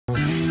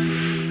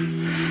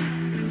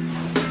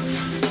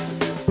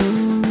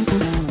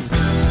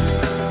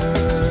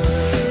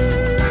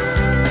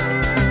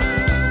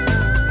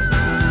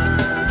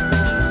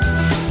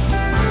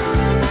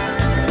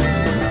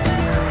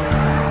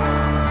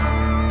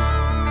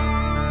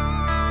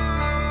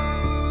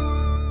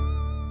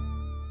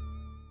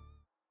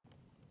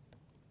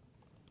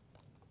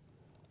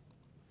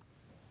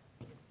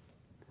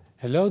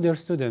Hello dear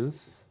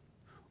students,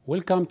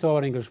 welcome to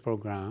our English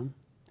program.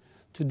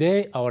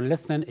 Today our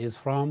lesson is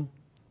from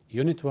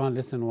Unit 1,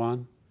 Lesson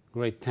 1,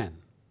 Grade 10.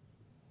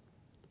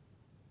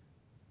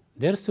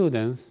 Dear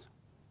students,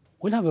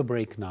 we'll have a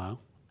break now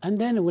and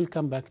then we'll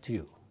come back to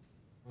you.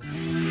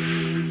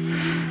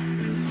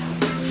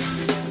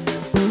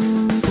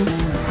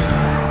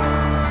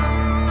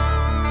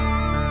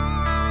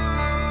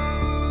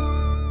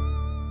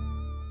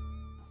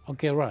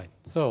 Okay, right.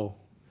 So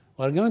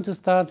we're going to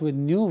start with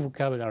new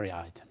vocabulary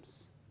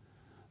items.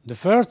 The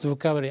first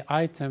vocabulary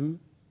item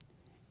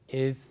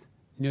is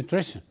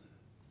nutrition.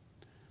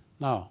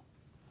 Now,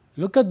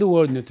 look at the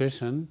word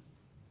nutrition.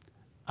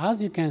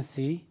 As you can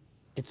see,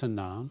 it's a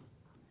noun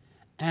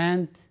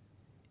and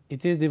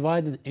it is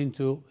divided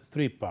into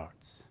three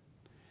parts.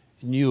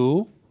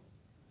 Nutrition.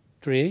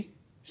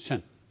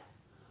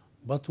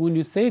 But when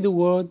you say the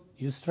word,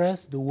 you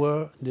stress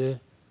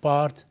the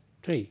part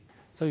three.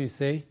 So you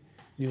say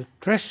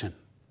nutrition.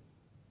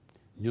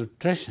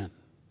 Nutrition.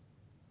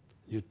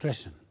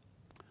 Nutrition.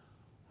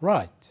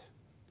 Right.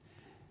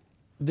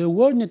 The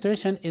word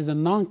nutrition is a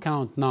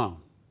non-count noun.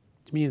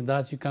 It means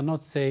that you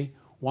cannot say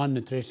one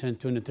nutrition,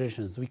 two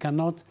nutritions. We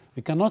cannot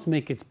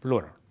make it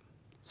plural.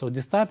 So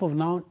this type of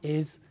noun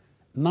is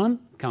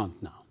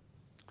non-count noun.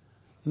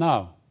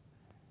 Now,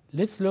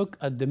 let's look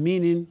at the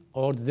meaning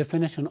or the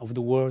definition of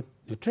the word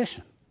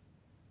nutrition.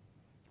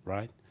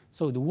 Right?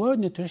 So the word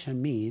nutrition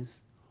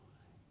means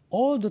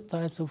all the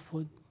types of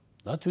food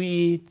that we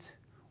eat,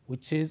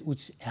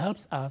 which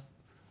helps us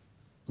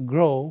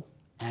grow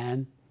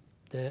and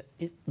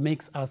it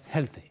makes us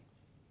healthy,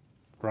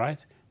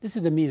 right? This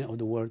is the meaning of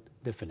the word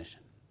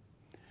definition.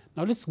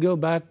 Now let's go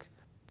back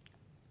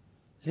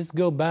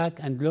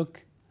and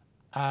look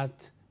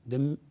at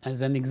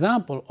as an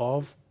example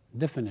of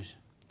definition.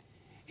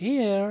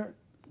 Here,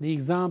 the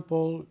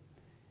example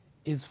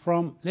is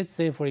from, let's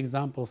say, for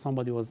example,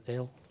 somebody was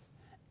ill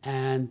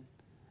and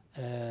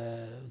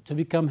to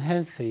become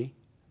healthy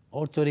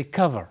or to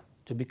recover,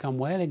 to become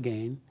well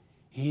again,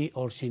 he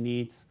or she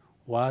needs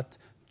what?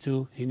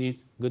 He needs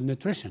good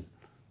nutrition.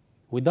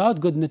 Without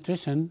good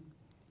nutrition,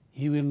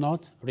 he will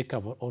not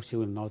recover or she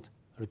will not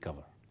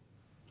recover.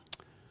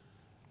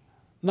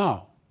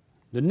 Now,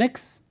 the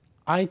next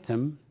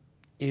item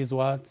is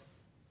what?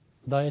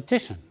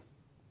 Dietitian.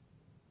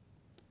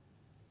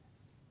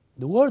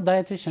 The word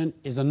dietitian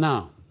is a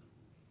noun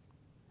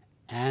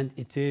and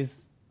it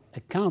is a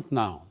count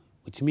noun,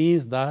 which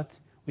means that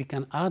we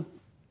can add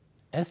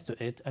S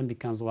to it and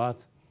becomes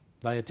what?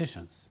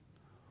 Dietitians.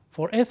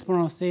 For S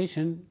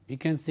pronunciation, you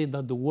can see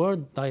that the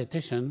word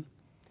dietitian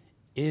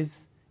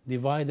is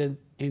divided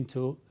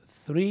into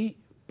three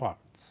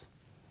parts.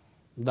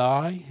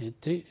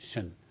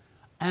 Dietitian.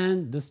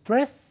 And the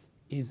stress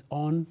is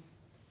on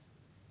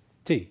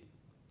T.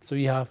 So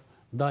you have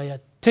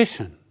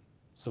dietitian.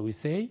 So we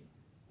say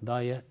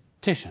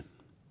dietitian.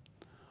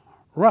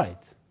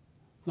 Right.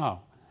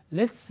 Now,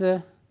 let's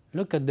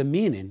look at the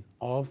meaning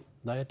of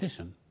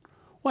dietitian.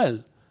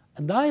 Well,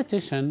 a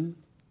dietitian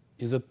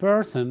is a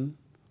person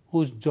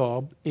whose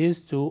job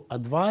is to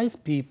advise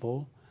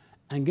people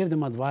and give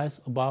them advice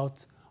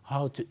about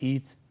how to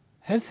eat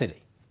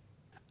healthily.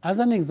 As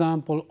an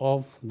example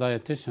of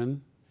dietitian,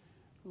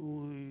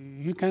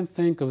 you can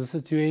think of a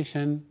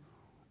situation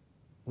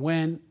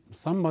when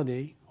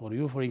somebody, or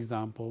you for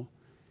example,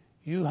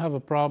 you have a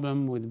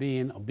problem with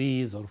being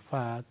obese or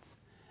fat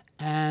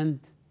and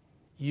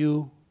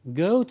you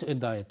go to a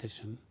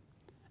dietitian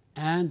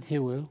and he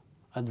will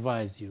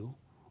advise you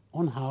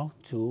on how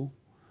to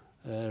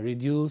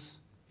reduce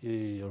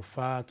your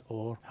fat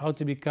or how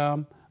to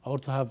become or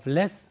to have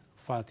less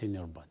fat in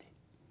your body.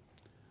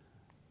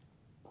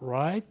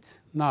 Right?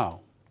 Now,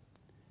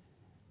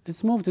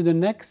 let's move to the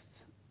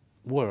next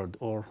word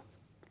or,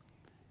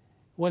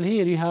 well,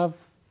 here you have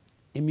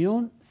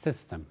immune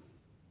system.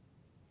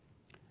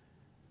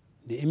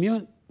 The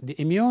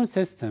immune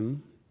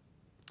system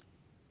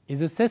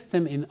is a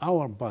system in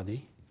our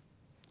body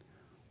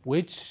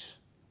which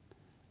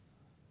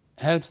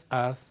helps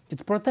us,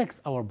 it protects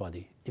our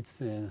body.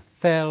 It's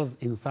cells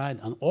inside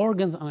and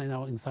organs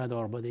inside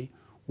our body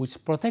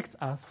which protects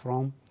us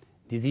from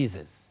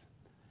diseases.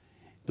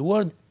 The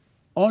word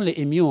only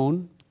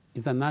immune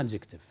is an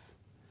adjective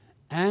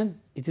and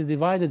it is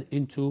divided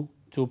into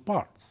two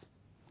parts.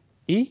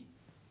 E,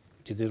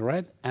 which is in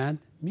red, and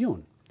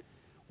immune.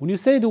 When you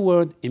say the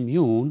word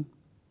immune,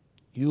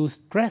 you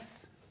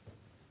stress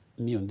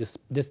immune,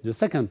 the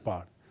second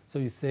part. So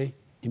you say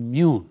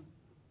immune,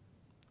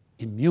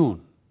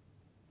 immune.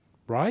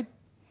 Right?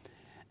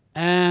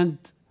 And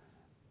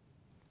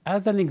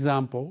as an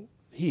example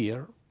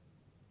here,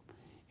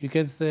 you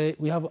can say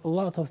we have a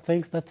lot of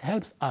things that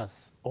helps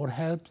us or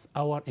helps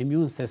our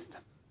immune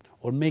system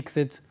or makes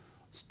it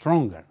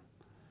stronger.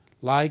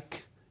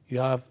 Like you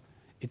have,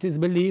 it is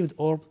believed,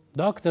 or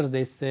doctors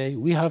they say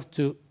we have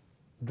to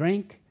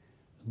drink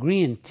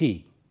green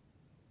tea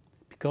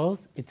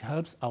because it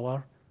helps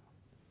our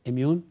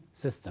immune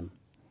system.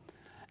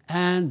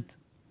 And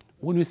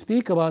when we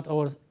speak about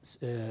our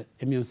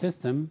immune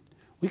system,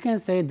 we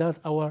can say that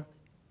our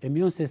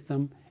immune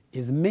system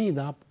is made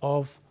up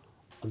of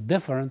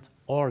different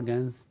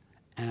organs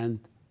and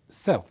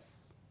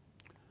cells.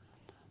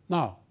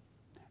 Now,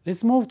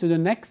 let's move to the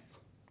next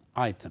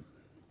item.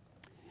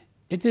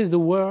 It is the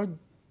word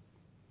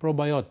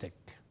probiotic.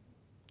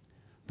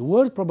 The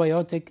word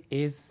probiotic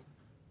is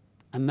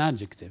an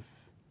adjective.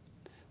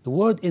 The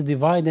word is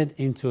divided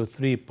into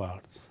three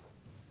parts: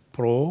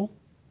 pro,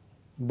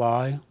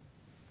 bio,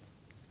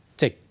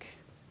 tic.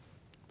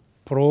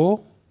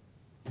 Pro,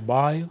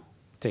 bio,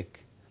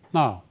 tic.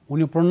 Now, when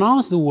you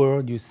pronounce the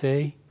word, you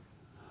say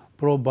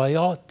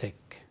probiotic.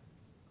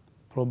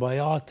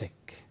 Probiotic,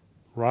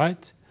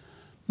 right?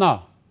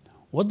 Now,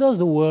 what does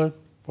the word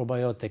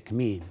probiotic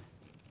mean?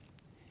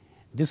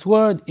 This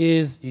word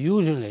is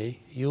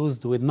usually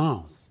used with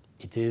nouns.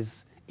 It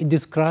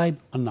describes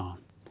a noun,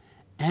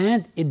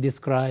 and it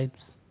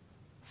describes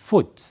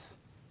foods.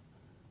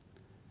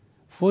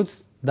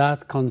 Foods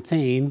that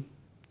contain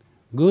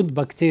good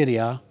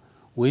bacteria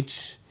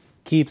which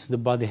keeps the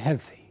body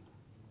healthy.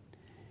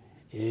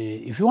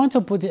 If you want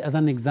to put it as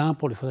an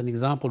example,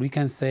 we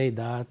can say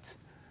that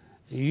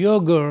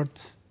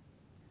yogurt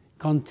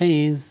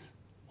contains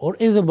or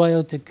is a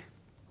probiotic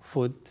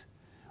food,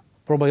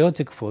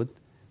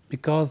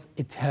 because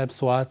it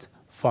helps what?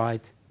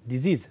 Fight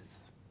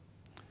diseases.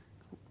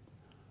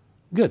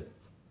 Good.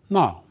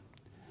 Now,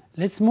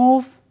 let's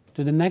move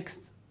to the next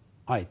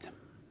item.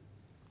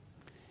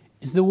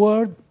 It's the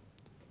word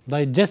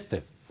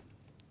digestive.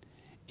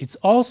 It's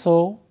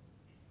also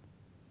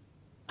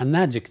an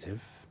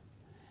adjective,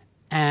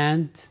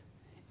 and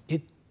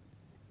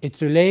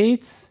it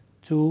relates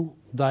to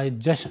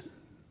digestion.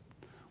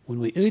 When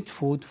we eat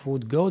food,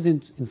 food goes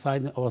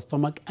inside our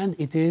stomach and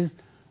it is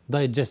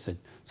digested.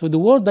 So the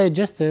word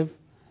digestive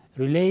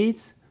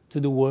relates to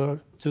the word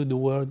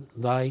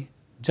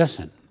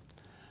digestion.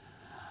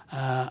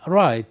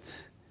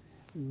 Right.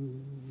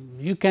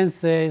 You can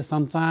say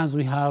sometimes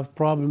we have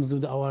problems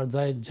with our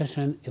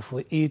digestion if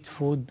we eat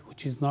food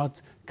which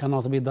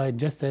cannot be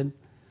digested.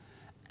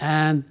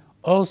 And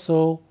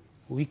also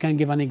we can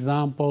give an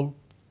example.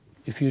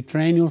 If you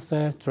train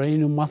yourself,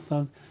 train your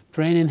muscles,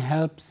 training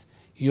helps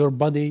your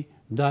body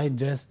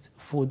digest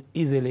food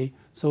easily.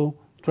 So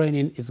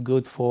training is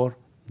good for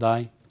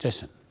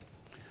digestion.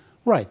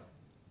 Right.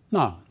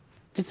 Now,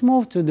 let's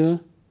move to the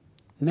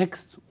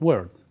next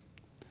word.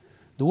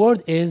 The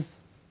word is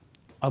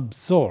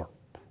absorb.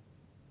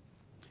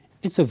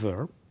 It's a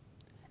verb,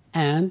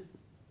 and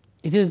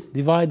it is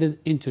divided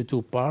into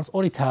two parts,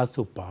 or it has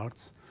two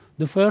parts.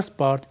 The first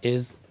part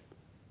is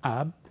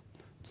ab,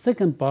 the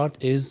second part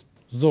is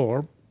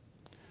zorb,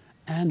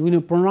 and when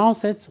you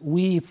pronounce it,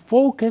 we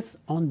focus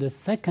on the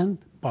second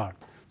part.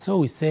 So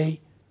we say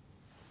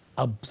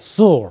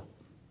absorb,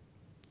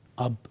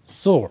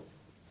 absorb.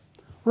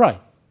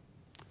 Right.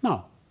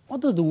 Now,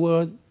 what does the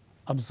word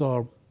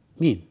absorb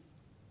mean?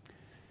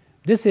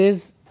 This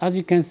is, as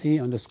you can see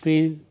on the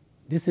screen,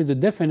 this is the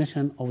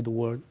definition of the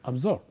word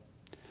absorb.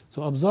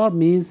 So absorb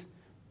means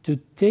to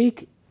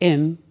take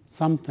in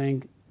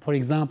something, for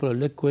example, a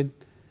liquid,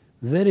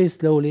 very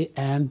slowly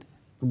and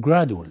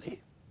gradually.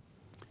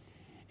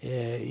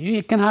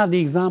 You can have the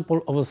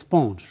example of a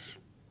sponge.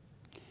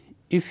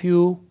 If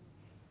you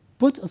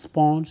put a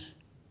sponge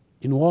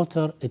in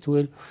water, it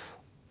will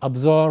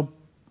absorb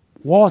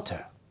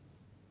water.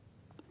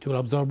 It will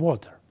absorb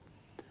water.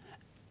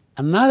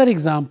 Another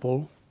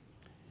example,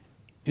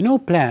 you know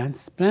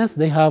plants,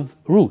 they have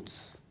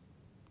roots.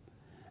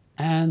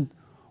 And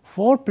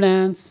for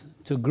plants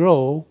to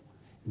grow,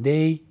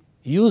 they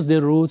use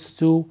their roots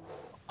to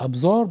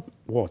absorb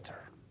water.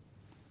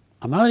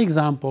 Another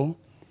example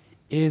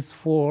is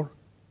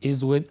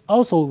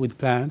also with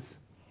plants.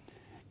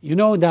 You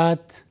know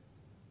that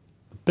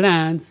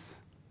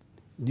plants,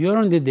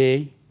 during the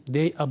day,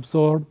 they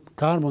absorb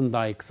carbon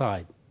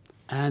dioxide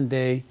and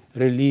they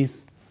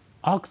release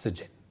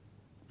oxygen.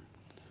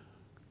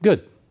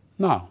 Good.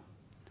 Now,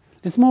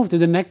 let's move to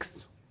the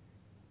next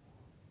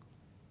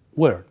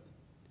word.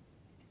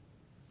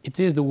 It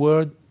is the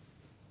word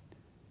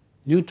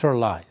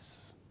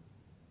neutralize.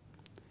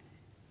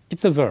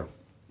 It's a verb.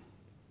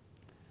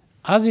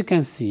 As you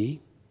can see,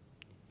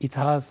 it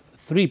has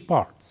three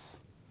parts: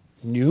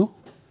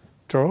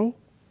 neutralize.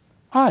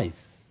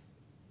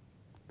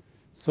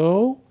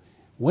 So,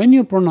 when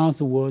you pronounce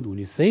the word, when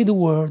you say the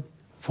word,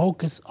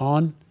 focus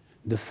on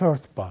the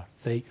first part.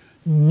 Say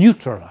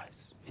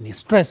neutralize. And you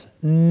stress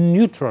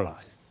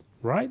neutralize,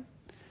 right?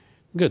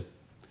 Good.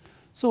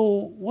 So,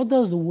 what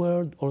does the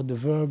word or the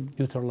verb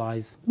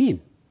neutralize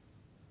mean?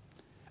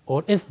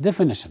 Or its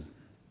definition?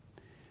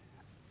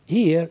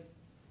 Here,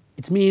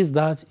 it means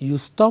that you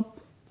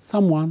stop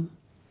someone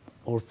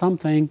or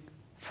something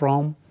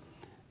from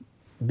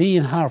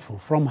being harmful,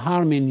 from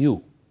harming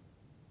you.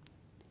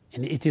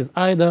 And it is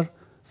either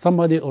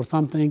somebody or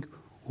something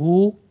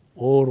who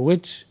or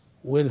which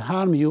will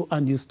harm you,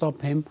 and you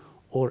stop him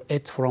or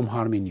it from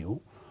harming you.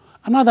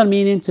 Another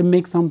meaning, to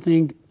make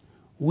something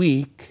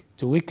weak,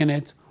 to weaken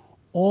it,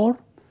 or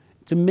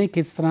to make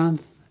its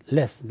strength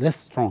less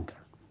stronger.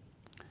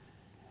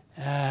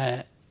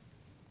 The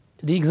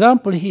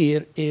example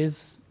here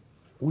is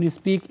when you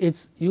speak,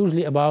 it's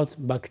usually about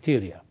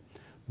bacteria.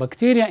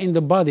 Bacteria in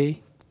the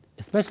body,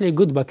 especially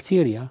good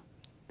bacteria,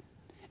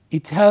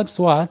 it helps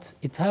what?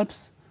 It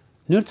helps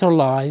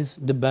neutralize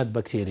the bad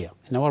bacteria.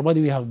 In our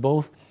body, we have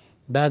both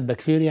bad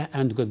bacteria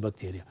and good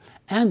bacteria.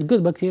 And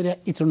good bacteria,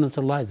 it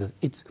neutralizes.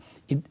 It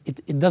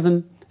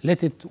doesn't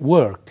let it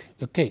work,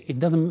 okay? It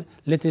doesn't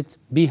let it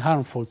be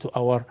harmful to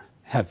our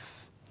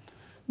health.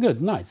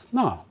 Good, nice.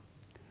 Now,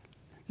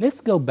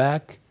 let's go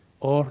back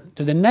or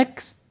to the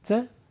next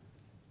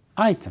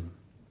item.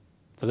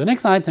 So the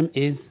next item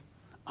is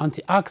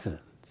antioxidant.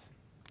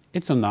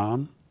 It's a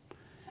noun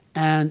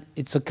and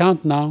it's a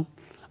count noun.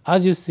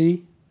 As you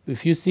see,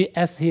 if you see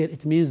S here,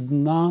 it means the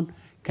noun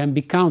can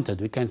be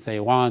counted. We can say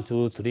 1,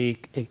 2, 3.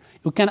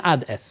 You can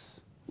add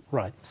S,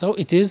 right? So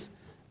it is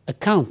a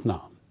count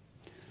noun.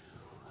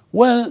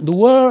 Well, the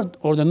word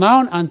or the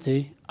noun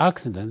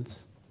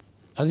antioxidants,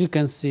 as you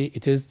can see,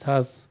 it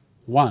has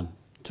 1,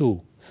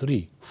 2,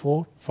 3,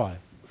 4,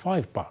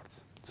 5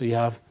 parts. So you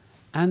have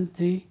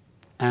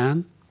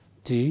antioxidant.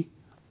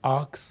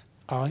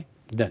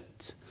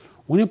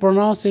 When you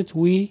pronounce it,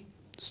 we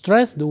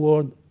stress the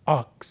word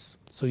ox.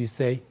 So you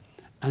say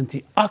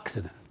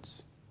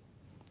antioxidants,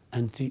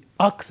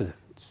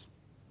 antioxidants,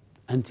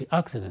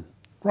 antioxidant.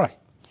 Right.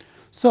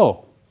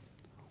 So,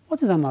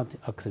 what is an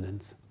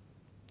antioxidant?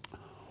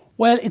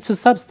 Well, it's a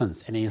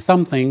substance, and it's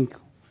something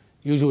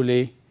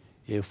usually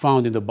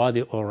found in the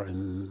body or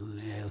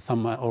in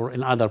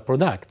in other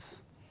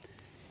products.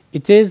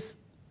 It is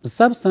a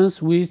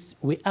substance which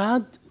we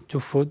add to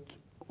food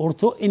or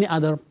to any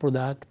other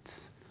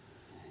products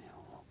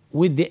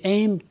with the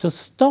aim to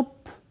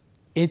stop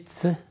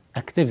its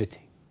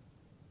activity.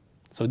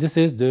 So this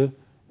is the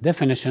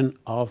definition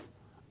of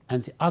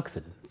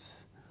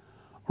antioxidants.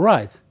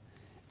 Right.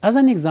 As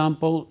an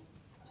example,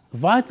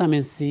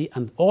 vitamin C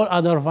and all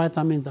other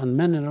vitamins and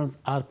minerals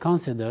are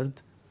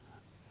considered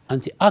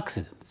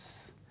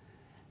antioxidants,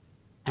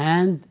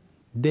 and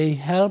they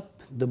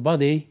help the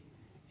body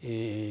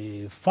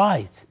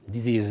fight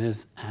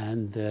diseases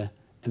and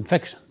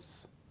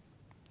infections.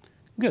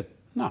 Good.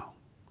 Now,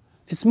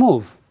 let's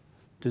move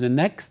to the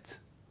next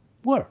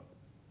word.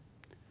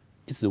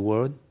 It's the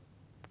word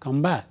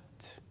combat.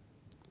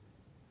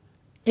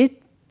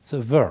 It's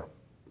a verb,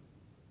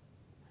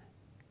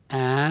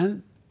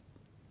 and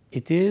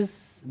it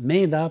is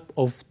made up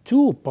of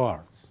 2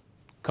 parts,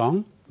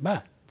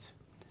 combat.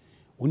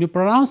 When you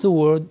pronounce the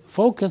word,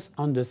 focus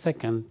on the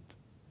second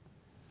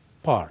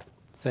part,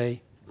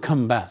 say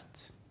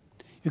combat.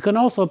 You can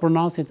also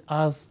pronounce it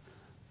as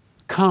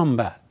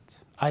combat,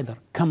 either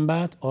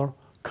combat or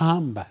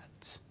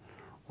combat.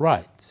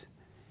 Right.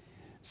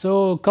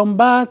 So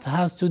combat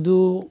has to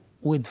do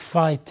with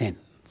fighting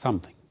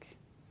something.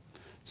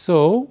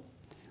 So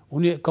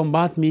when you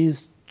combat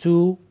means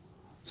to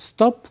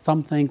stop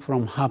something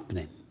from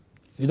happening.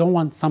 You don't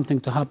want something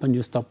to happen,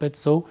 you stop it,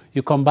 so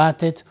you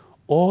combat it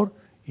or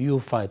you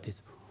fight it.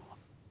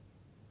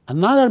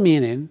 Another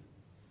meaning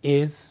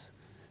is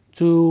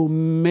to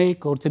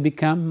make or to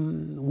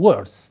become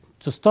worse,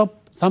 to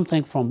stop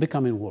something from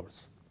becoming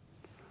worse,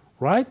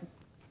 right?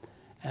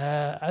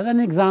 As an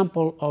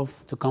example of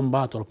to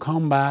combat or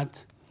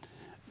combat,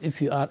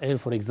 if you are ill,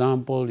 for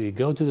example, you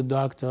go to the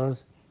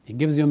doctors, he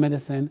gives you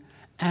medicine,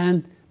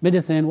 and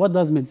medicine, what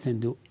does medicine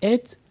do?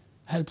 It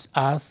helps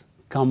us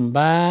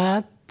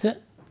combat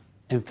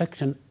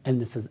infection,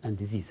 illnesses, and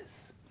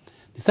diseases.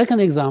 The second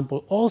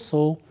example,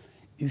 also,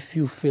 if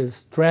you feel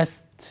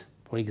stressed,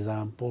 for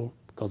example,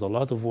 because a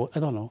lot of work, I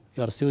don't know,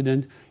 you're a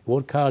student, you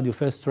work hard, you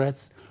feel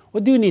stressed,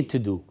 what do you need to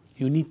do?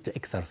 You need to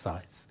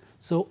exercise.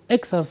 So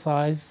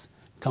exercise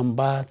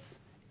combats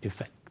the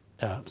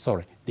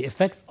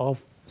effects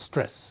of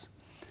stress.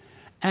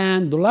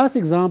 And the last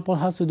example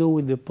has to do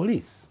with the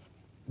police.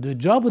 The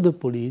job of the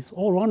police,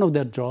 or one of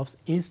their jobs,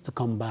 is to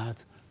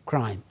combat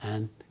crime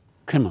and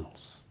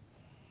criminals.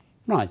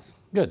 Nice,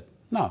 good.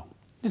 Now,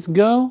 let's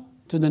go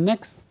to the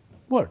next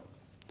word.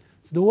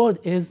 So the word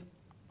is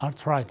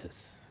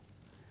arthritis.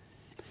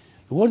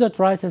 The word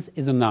arthritis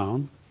is a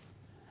noun,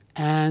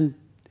 and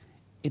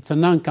it's a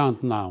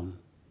non-count noun.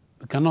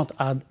 We cannot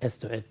add S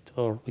to it,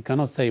 or we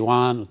cannot say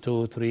 1,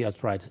 2, 3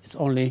 arthritis. It's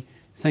only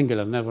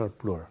singular, never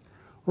plural.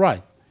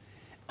 Right.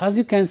 As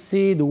you can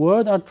see, the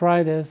word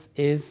arthritis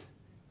is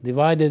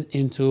divided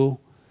into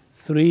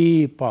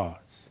 3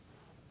 parts.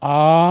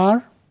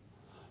 Arthritis.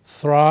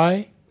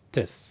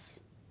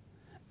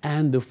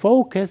 And the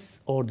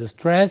focus or the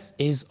stress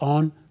is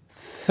on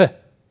th.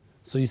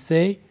 So you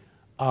say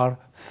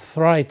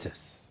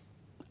arthritis,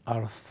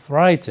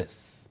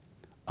 arthritis,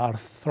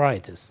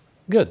 arthritis.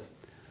 Good.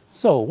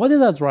 So what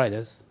is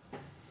arthritis?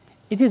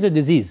 It is a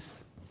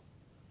disease.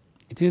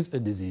 It is a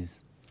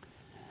disease.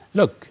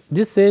 Look,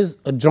 this is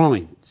a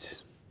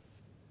joint.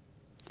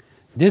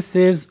 This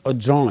is a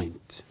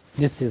joint.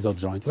 This is a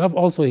joint. We have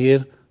also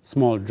here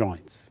small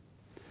joints.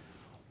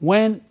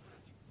 When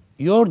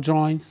your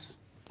joints,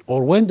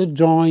 or when the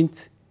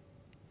joint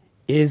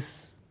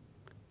is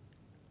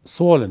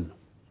swollen,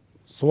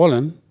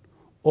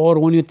 or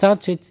when you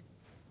touch it,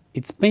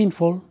 it's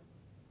painful,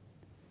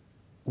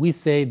 we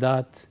say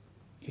that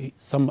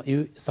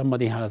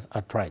somebody has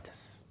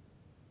arthritis.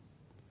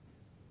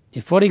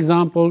 If, for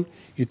example,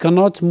 you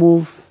cannot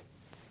move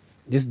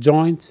this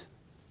joint,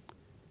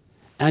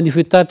 and if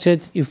you touch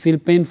it, you feel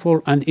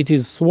painful and it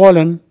is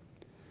swollen,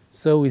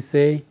 so we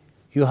say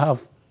you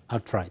have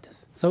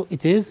arthritis. So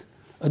it is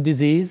a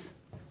disease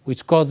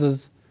which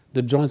causes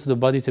the joints of the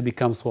body to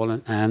become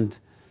swollen and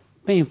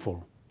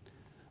painful.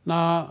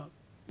 Now,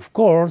 of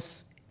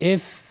course,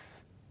 if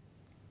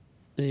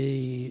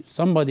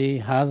somebody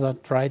has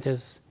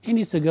arthritis, he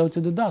needs to go to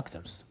the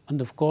doctors.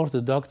 And of course,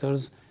 the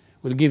doctors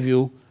will give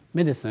you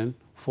medicine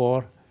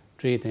for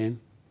treating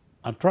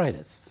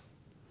arthritis.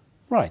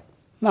 Right.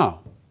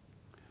 Now,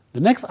 the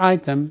next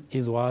item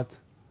is what?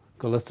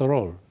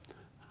 Cholesterol.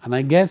 And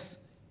I guess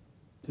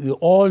you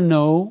all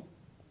know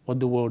what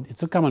the word,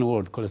 it's a common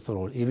word,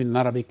 cholesterol. Even in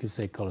Arabic, you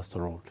say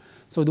cholesterol.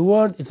 So the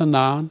word is a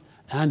noun,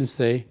 and you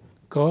say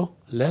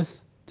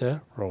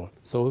cholesterol.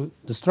 So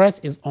the stress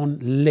is on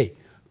le,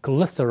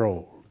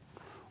 cholesterol,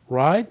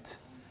 right?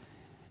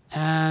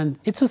 And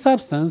it's a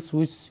substance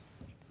which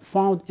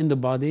found in the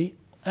body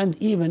and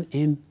even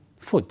in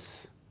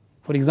foods.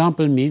 For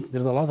example, meat,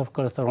 there's a lot of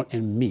cholesterol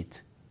in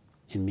meat,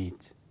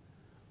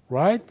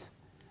 right?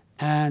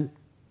 And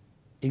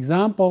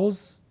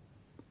examples,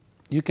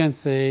 you can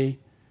say,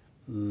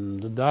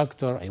 the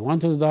doctor, I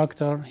went to the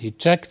doctor, he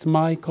checked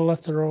my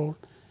cholesterol,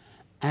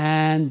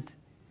 and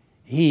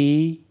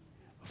he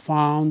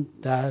found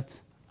that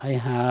I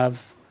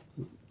have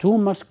too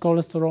much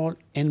cholesterol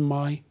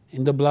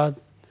in the blood,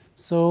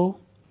 so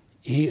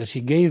he or she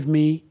gave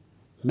me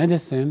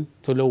medicine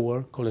to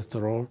lower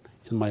cholesterol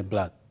in my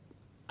blood.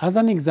 As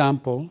an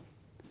example,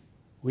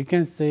 we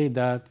can say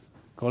that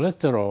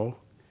cholesterol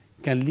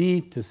can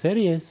lead to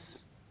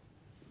serious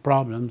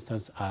problems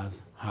such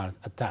as heart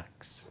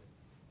attacks,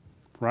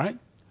 right?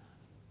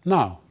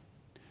 Now,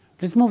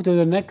 let's move to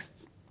the next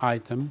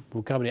item,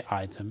 vocabulary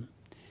item.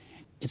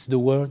 It's the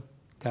word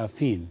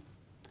caffeine.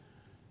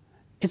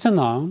 It's a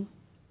noun,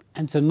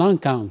 and it's a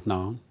non-count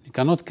noun. You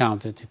cannot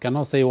count it. You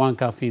cannot say one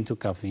caffeine, two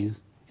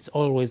caffeines. It's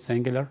always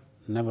singular,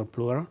 never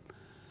plural.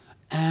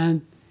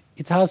 And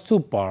it has two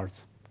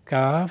parts,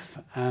 kaf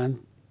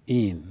and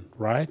in,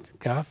 right?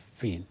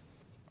 Caffeine.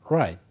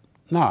 Right.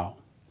 Now,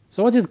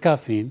 so what is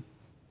caffeine?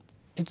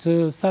 It's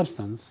a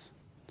substance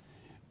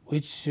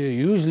which you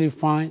usually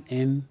find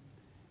in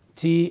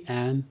tea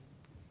and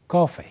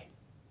coffee.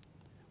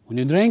 When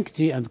you drink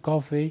tea and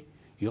coffee,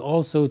 you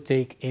also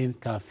take in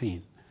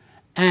caffeine.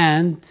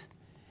 And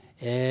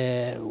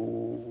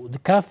the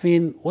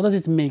caffeine, what does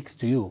it make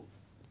to you?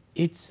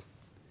 It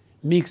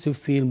makes you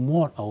feel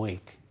more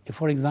awake. If,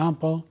 for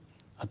example,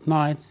 at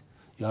night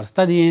you are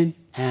studying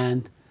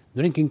and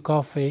drinking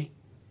coffee,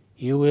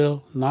 you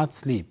will not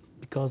sleep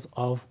because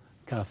of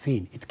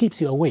caffeine. It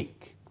keeps you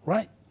awake,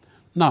 right?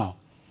 Now,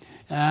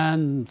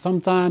 and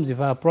sometimes if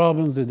you have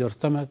problems with your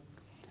stomach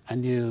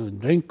and you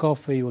drink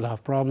coffee, you will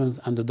have problems,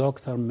 and the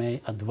doctor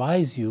may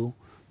advise you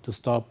to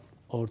stop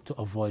or to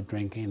avoid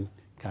drinking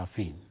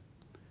caffeine.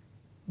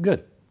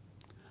 Good.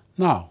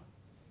 Now,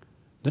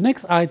 the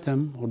next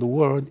item or the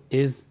word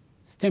is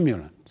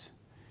stimulant.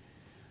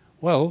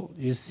 Well,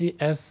 you see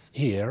S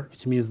here,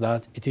 which means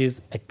that it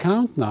is a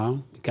count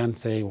noun. You can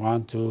say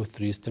 1, 2,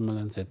 3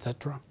 stimulants,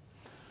 etc.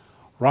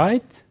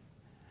 Right?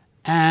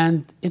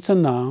 And it's a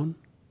noun,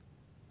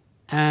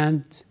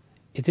 and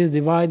it is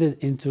divided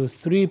into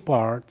 3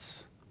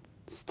 parts: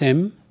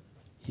 stim,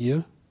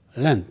 you,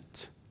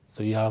 lent.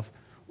 So you have,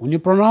 when you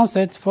pronounce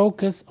it,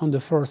 focus on the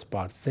first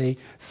part. Say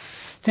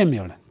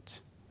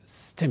stimulant,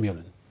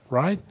 stimulant,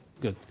 right?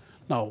 Good.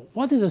 Now,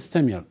 what is a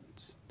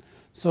stimulant?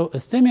 So a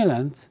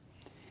stimulant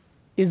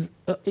is,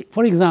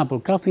 for example,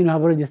 caffeine,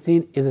 I've already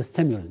seen, is a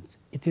stimulant.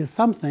 It is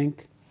something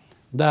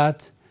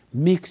that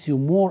makes you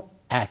more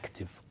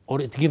active,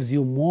 or it gives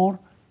you more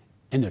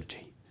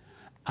energy.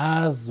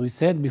 As we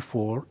said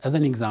before, as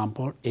an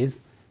example,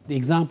 is the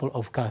example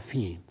of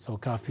caffeine. So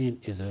caffeine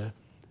is a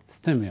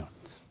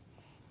stimulant.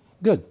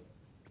 Good.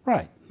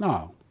 Right.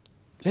 Now,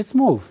 let's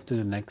move to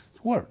the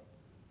next word.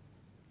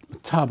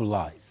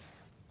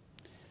 Metabolize.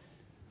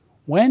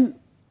 When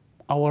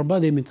our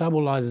body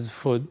metabolizes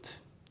food,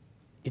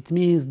 it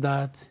means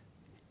that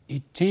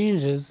it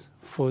changes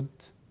food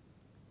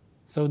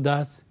so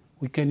that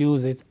we can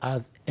use it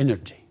as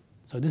energy.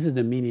 So this is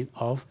the meaning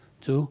of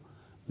to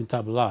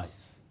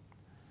metabolize.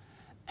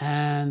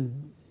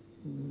 And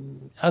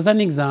as an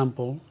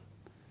example,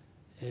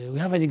 we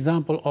have an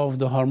example of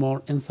the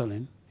hormone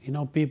insulin. You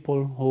know,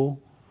 people who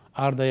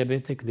are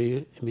diabetic,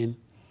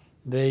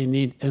 they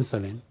need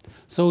insulin.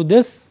 So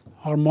this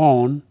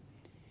hormone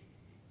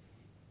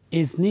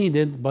is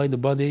needed by the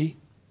body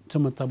to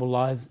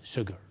metabolize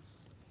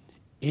sugars.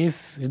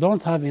 If you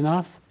don't have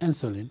enough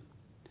insulin,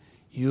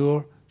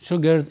 your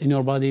sugars in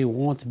your body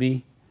won't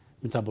be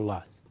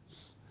metabolized.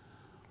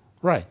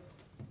 Right.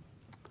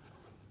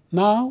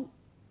 Now,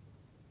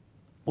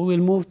 we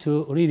will move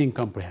to reading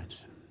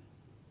comprehension.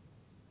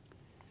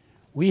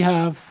 We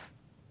have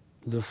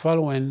the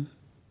following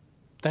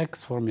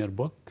text from your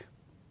book,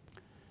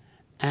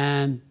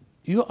 and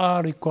you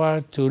are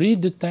required to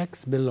read the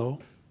text below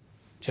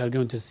which you are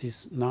going to see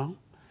now,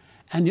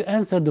 and you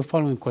answer the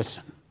following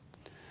question.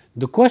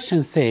 The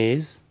question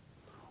says,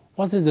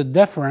 what is the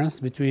difference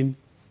between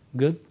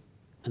good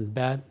and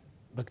bad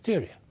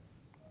bacteria?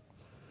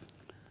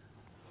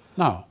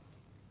 Now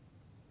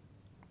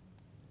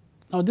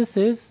this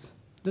is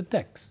the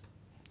text.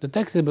 The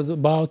text is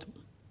about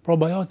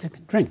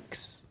probiotic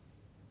drinks.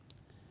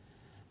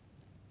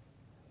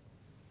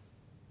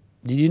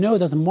 Did you know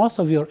that most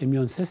of your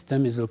immune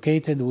system is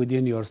located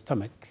within your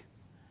stomach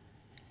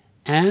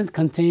and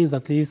contains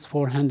at least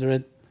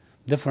 400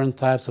 different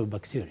types of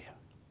bacteria?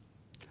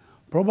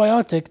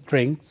 Probiotic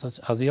drinks such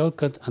as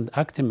yogurt and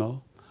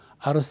Actimel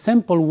are a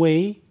simple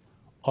way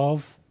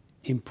of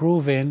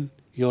improving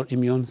your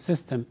immune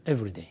system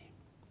every day.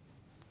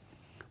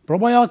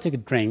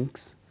 Probiotic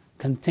drinks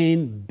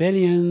contain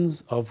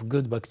billions of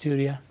good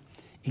bacteria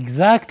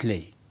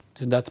exactly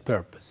to that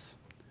purpose.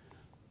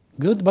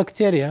 Good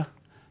bacteria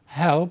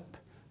help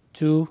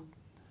to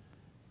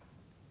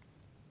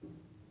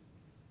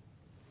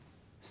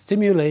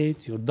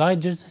stimulate your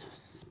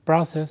digestive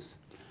process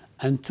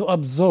and to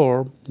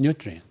absorb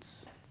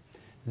nutrients.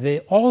 They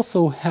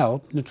also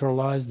help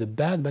neutralize the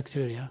bad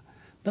bacteria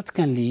that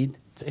can lead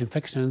to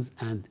infections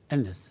and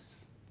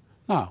illnesses.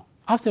 Now,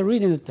 after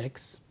reading the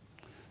text,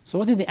 so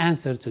what is the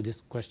answer to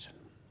this question?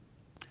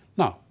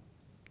 Now,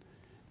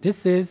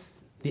 this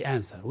is the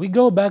answer. We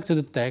go back to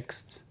the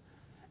text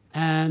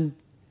and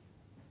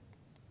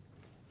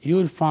you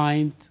will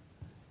find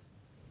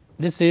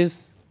this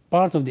is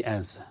part of the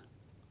answer.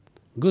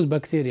 Good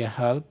bacteria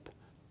help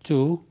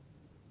to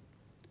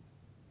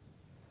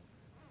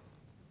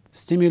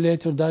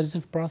stimulate your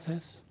digestive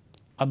process,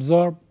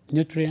 absorb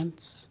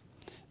nutrients,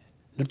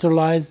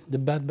 neutralize the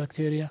bad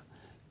bacteria,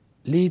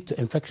 lead to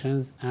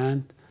infections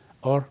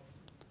or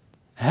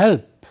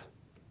help.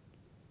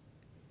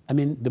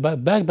 The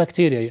bad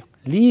bacteria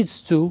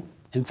leads to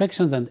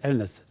infections and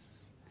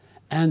illnesses.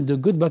 And the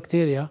good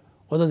bacteria,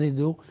 what does it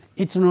do?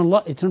 It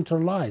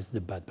neutralizes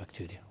the bad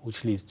bacteria,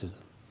 which leads to them.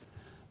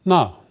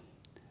 Now,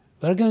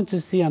 we're going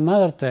to see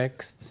another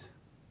text.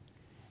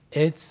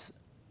 It's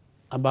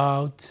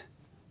about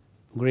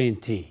green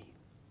tea.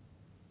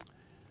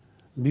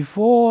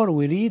 Before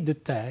we read the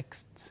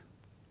text,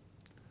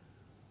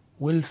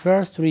 we'll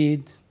first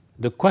read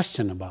the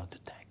question about the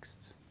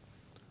text.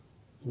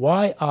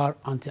 Why are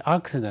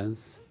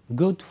antioxidants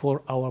good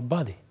for our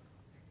body?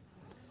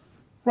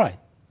 Right.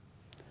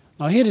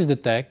 Now here is the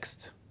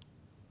text.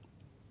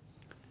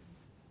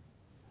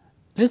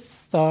 Let's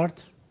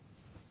start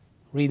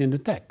reading the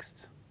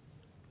text.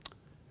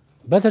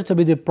 Better to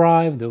be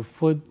deprived of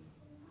food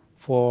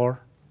for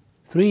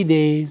 3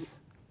 days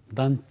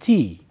than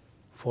tea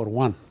for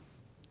 1.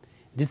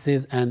 This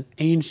is an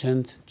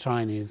ancient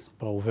Chinese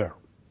proverb.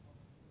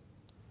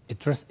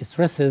 It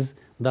stresses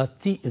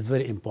that tea is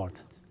very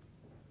important.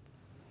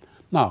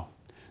 Now,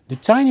 the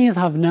Chinese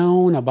have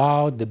known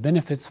about the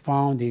benefits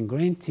found in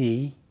green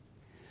tea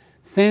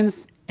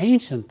since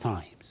ancient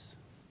times,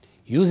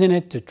 using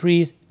it to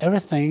treat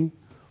everything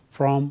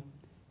from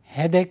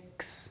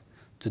headaches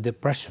to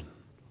depression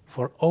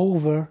for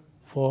over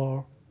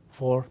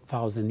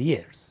 4,000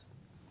 years.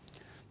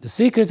 The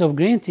secret of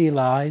green tea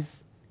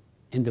lies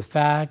in the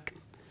fact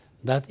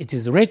that it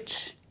is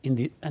rich in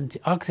the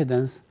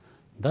antioxidants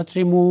that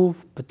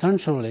remove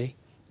potentially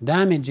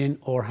damaging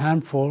or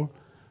harmful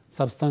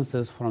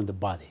substances from the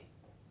body.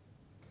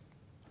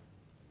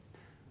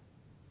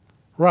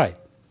 Right.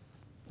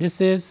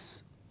 This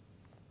is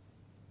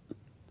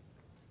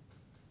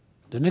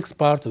the next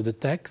part of the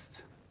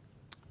text.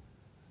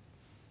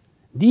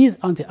 These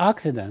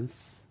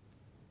antioxidants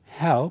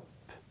help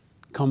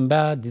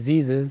combat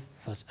diseases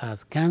such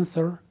as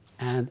cancer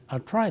and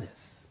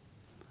arthritis,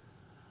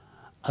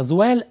 as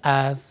well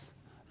as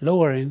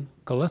lowering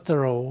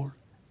cholesterol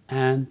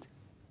and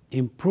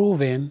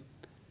improving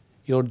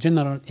your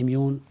general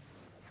immune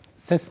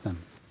system.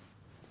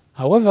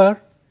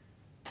 However,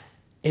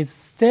 it's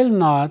still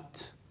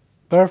not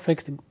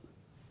perfect,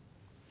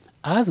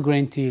 as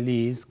green tea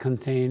leaves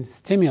contain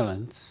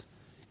stimulants,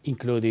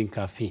 including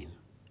caffeine.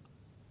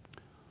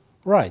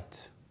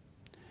 Right.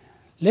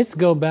 Let's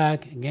go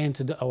back again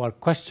to our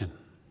question,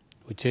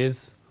 which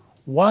is,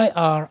 why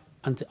are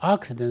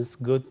antioxidants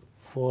good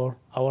for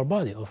our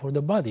body or for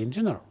the body in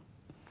general?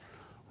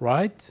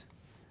 Right?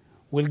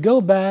 We'll go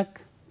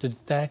back to the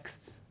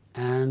text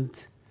and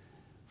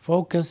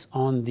focus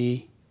on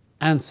the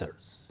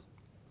answers.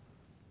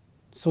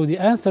 So the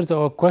answer to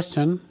our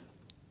question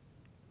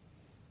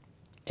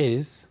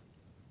is,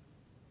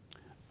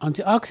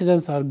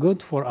 antioxidants are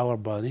good for our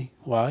body.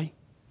 Why?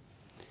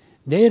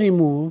 They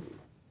remove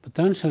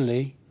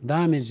potentially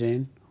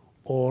damaging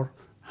or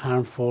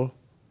harmful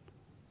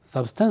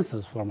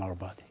substances from our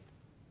body.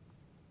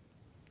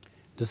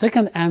 The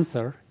second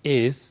answer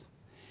is,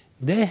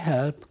 they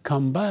help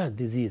combat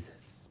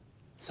diseases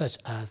such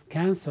as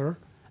cancer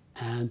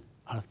and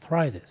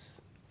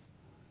arthritis.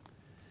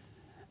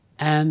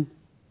 And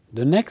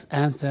the next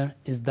answer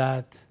is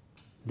that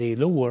they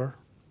lower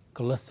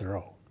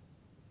cholesterol.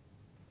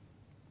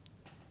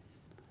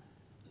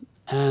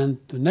 And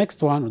the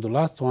next one, or the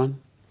last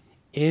one,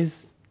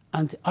 is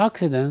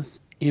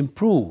antioxidants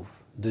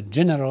improve the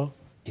general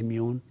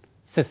immune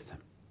system.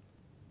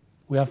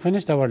 We have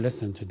finished our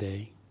lesson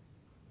today.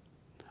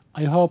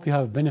 I hope you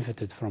have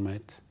benefited from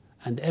it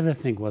and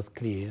everything was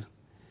clear.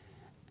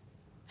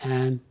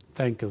 And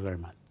thank you very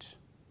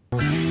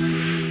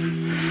much.